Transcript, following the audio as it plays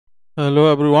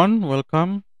Hello everyone,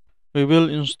 welcome. We will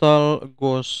install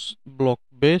Ghost block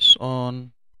based on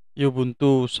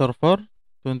Ubuntu server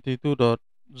 22.04.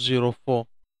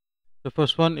 The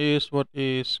first one is what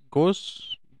is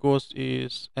Ghost? Ghost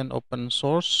is an open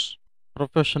source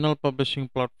professional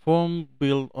publishing platform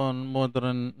built on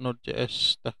modern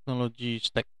Node.js technology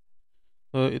stack.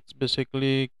 So it's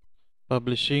basically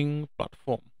publishing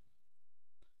platform.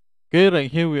 Okay,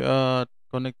 right here we are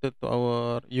connected to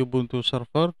our Ubuntu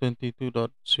server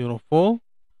 22.04.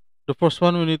 The first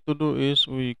one we need to do is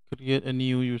we create a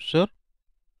new user,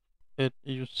 add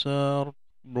user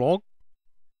blog.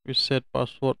 We set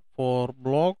password for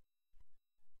blog,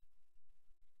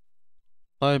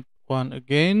 type one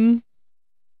again.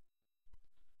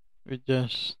 We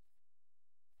just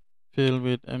fill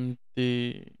with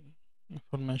empty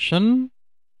information.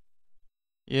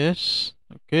 Yes,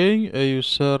 okay, a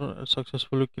user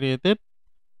successfully created,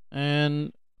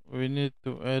 and we need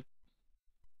to add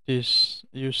this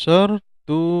user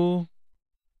to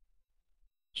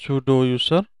sudo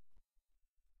user.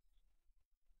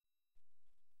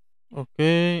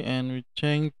 Okay, and we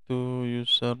change to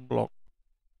user blog.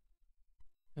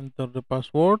 Enter the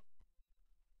password.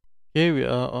 Okay, we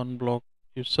are on blog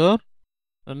user.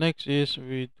 The next is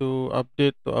we do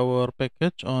update to our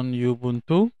package on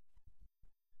Ubuntu.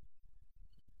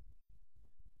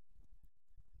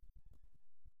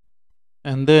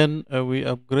 And then we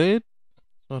upgrade.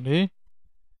 Sorry,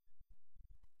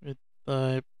 we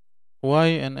type Y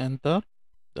and enter.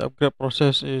 The upgrade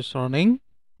process is running.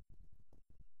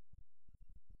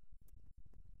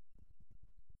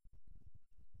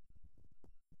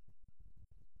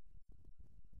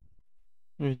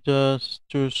 We just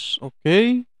choose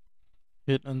OK.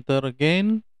 Hit enter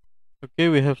again. Okay,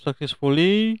 we have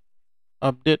successfully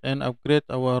update and upgrade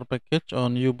our package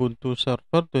on Ubuntu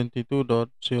server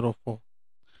 22.04.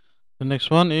 The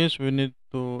next one is we need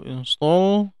to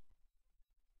install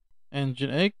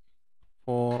Nginx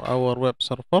for our web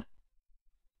server.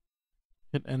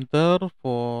 Hit enter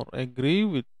for agree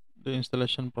with the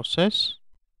installation process.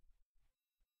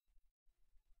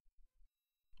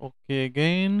 Okay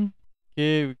again.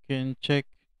 Okay, we can check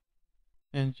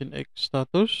Nginx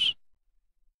status.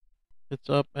 It's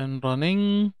up and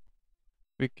running.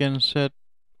 We can set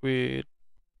with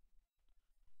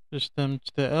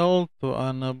systemctl to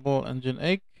enable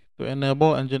Nginx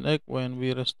when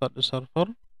we restart the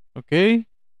server. Okay.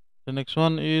 The next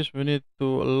one is we need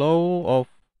to allow of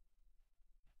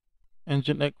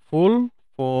Nginx full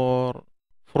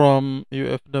from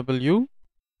UFW.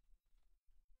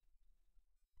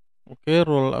 Okay,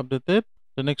 role updated.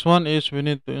 The next one is we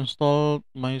need to install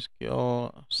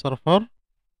MySQL server.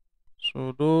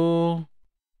 Sudo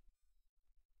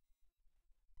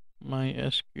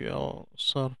MySQL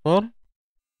server.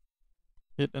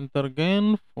 Hit enter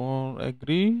again for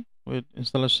agree with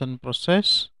installation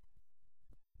process.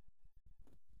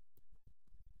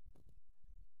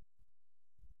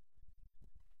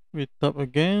 We tap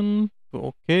again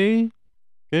to OK.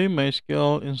 Okay,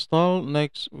 MySQL install.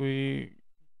 Next, we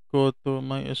go to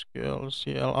MySQL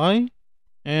CLI,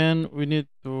 and we need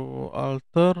to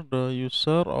alter the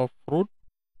user of root.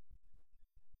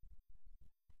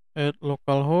 Add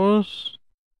localhost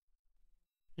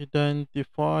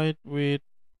identified with,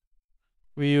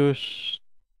 we use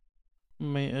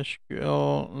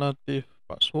MySQL native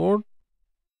password,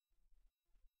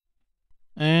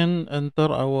 and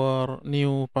enter our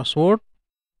new password.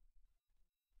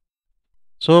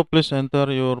 So please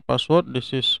enter your password.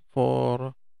 This is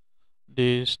for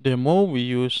this demo. We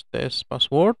use test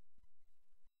password.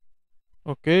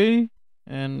 Okay,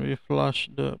 and we flash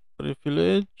the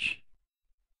privilege,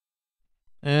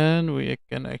 and we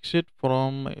can exit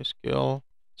from MySQL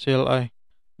CLI.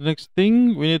 The next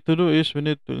thing we need to do is we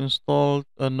need to install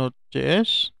a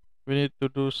Node.js. We need to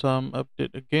do some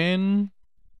update again.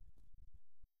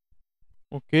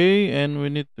 Okay, and we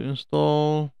need to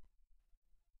install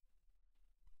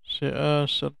CA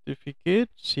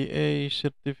certificates,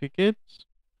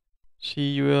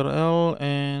 CURL,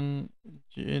 and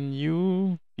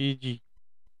GNU PG.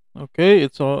 Okay,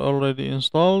 it's already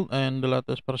installed and the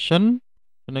latest version.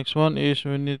 The next one is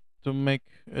we need to make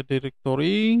a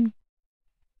directory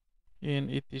in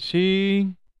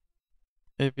etc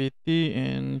apt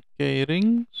and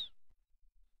krings.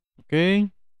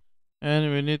 Okay,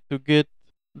 and we need to get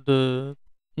the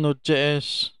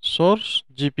Node.js source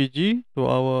GPG to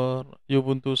our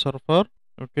Ubuntu server.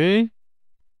 Okay,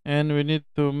 and we need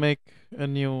to make a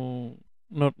new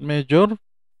node major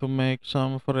to make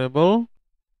some variable.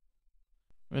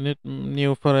 We need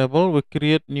new variable. We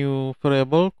create new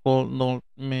variable called node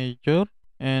major,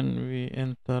 and we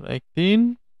enter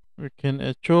 18. We can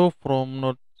echo from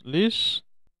node list.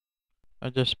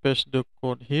 I just paste the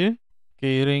code here.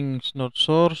 Keyrings node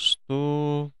source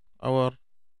to our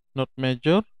node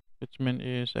major, which means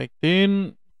is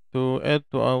 18, to add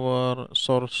to our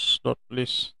source dot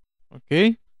list.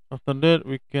 Okay. After that,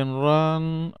 we can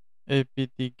run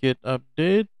apt get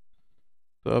update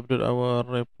to update our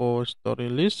repository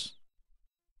list,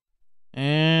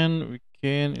 and we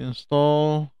can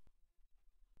install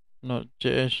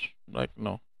Node.js right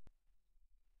now.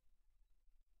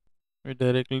 We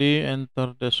directly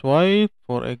enter this Y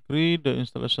for agree the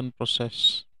installation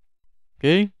process.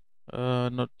 Okay,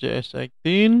 Node.js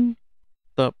 18,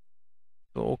 tap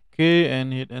to OK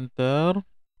and hit enter.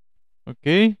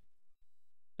 Okay,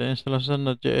 the installation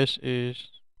Node.js is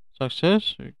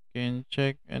success. We can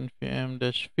check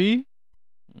npm-v,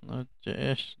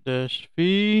 Node.js-v.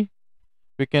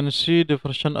 We can see the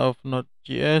version of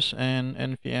Node.js and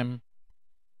npm.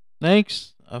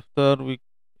 Next, after we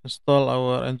install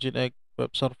our Nginx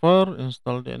web server,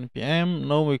 install the npm.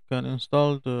 Now we can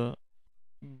install the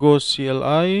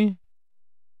Ghost-CLI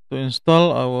to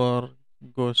install our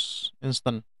Ghost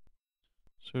instance.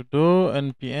 Sudo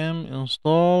npm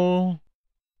install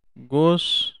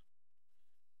Ghost-CLI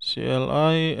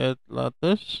at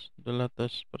latest, the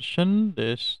latest version,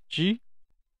 dsg.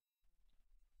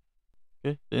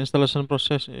 Okay, the installation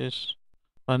process is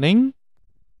running.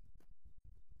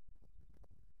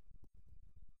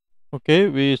 Okay,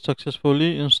 we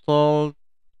successfully installed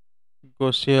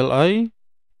Ghost-CLI.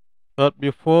 But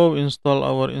before we install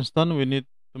our instance, we need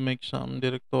to make some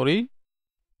directory.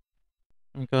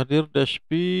 Mkdir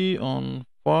 -p on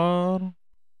var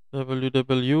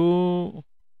www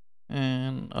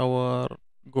and our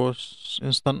Ghost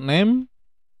instance name.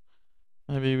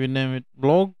 Maybe we name it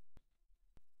blog,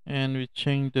 and we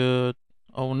change the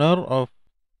owner of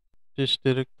this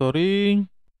directory,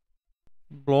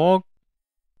 blog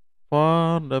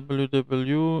var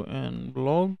www and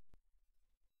blog.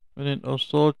 We need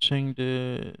also change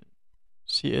the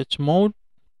chmod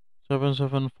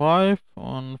 775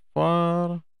 on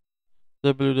var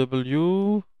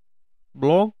www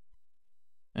blog,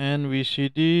 and we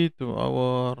cd to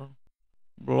our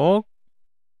blog.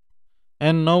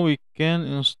 And now we can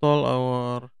install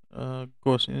our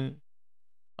Ghost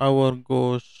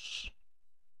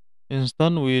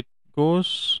instance with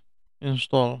Ghost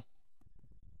install.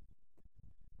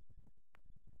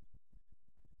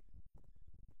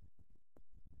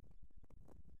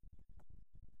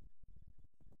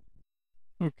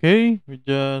 Okay, we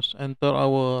just enter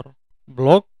our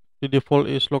blog. The default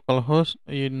is localhost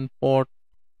in port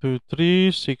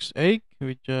 2368.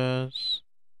 We just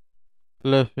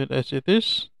left it as it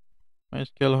is.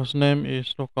 MySQL hostname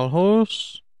is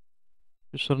localhost.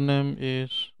 Username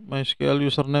is MySQL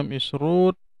username is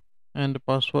root, and the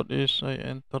password is I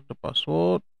enter the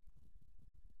password.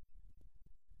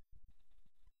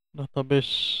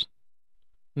 Database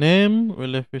name we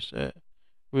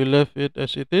left it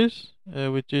as it is,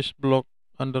 which is blog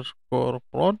underscore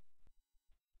prod.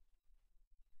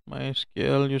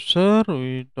 MySQL user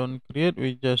we don't create,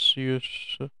 we just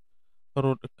use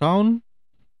root account.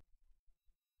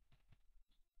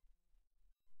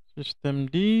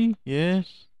 Systemd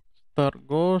yes. Start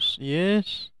Ghost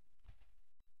yes.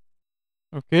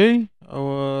 Okay,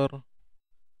 our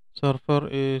server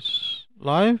is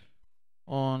live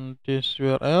on this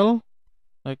URL.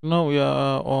 Like now we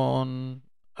are on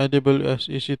AWS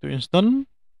EC2 instance.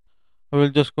 I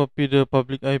will just copy the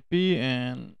public IP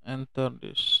and enter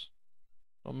this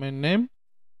domain name.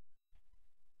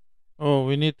 Oh,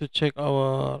 we need to check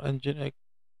our Nginx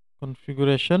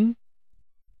configuration.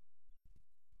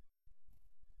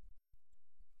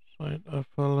 Site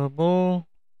available.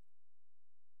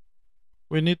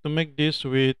 We need to make this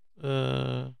with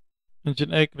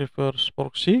Nginx reverse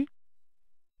proxy.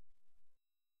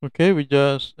 Okay, we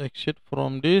just exit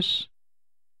from this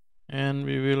and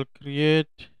we will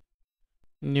create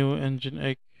new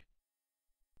Nginx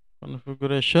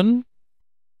configuration.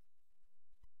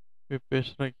 We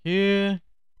paste right here.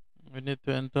 We need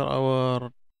to enter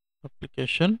our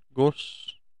application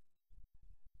Ghost.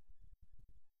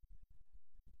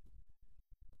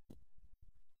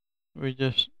 We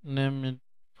just name it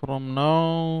from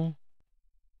now,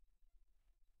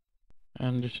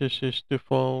 and this is his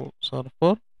default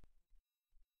server.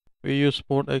 We use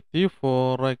port active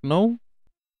for right now.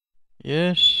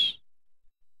 Yes.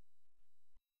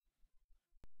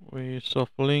 We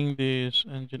shuffling this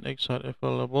Nginx site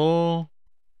available.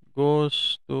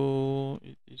 Goes to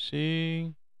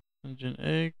etc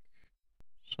Nginx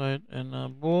site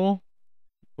enable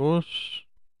goes,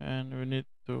 and we need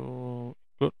to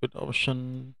include with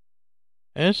option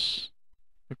S.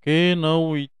 Okay,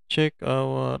 now we check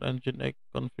our Nginx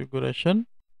configuration.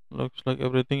 Looks like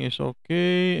everything is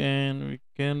okay, and we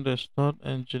can restart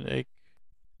Nginx.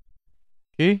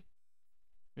 Okay,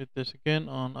 we test again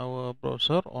on our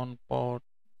browser on port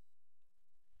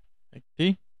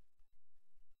 80.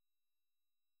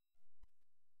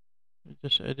 We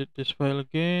just edit this file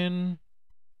again,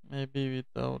 maybe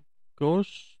without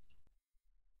ghost.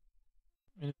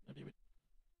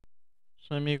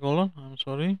 Semicolon, I'm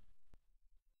sorry.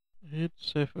 Hit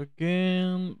save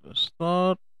again,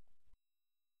 start.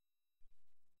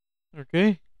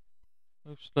 Okay,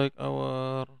 looks like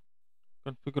our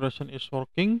configuration is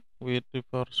working with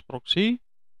reverse proxy.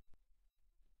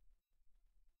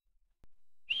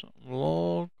 Some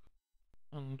log,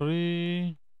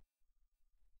 Andre,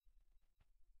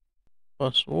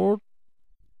 password,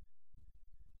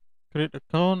 create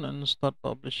account and start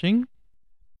publishing.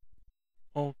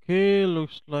 Okay,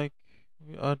 looks like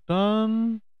we are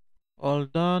done. All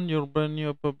done. Your brand new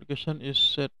application is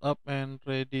set up and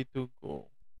ready to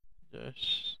go.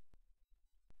 Yes,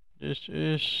 this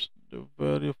is the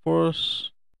very first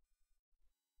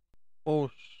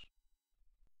post.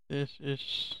 This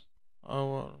is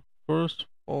our first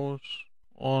post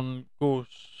on Ghost.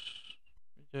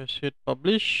 Just hit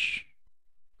publish,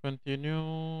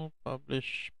 continue,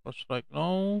 publish post right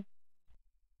now.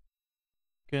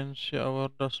 You can see our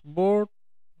dashboard.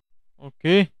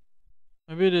 Okay,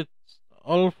 maybe that's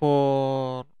all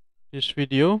for this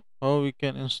video. How we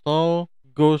can install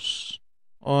Ghost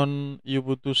on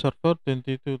Ubuntu server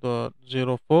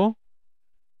 22.04.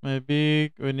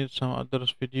 Maybe we need some other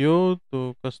video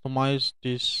to customize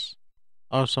this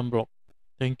awesome block.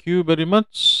 Thank you very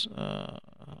much. And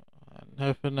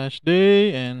have a nice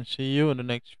day and see you in the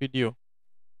next video.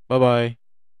 Bye bye.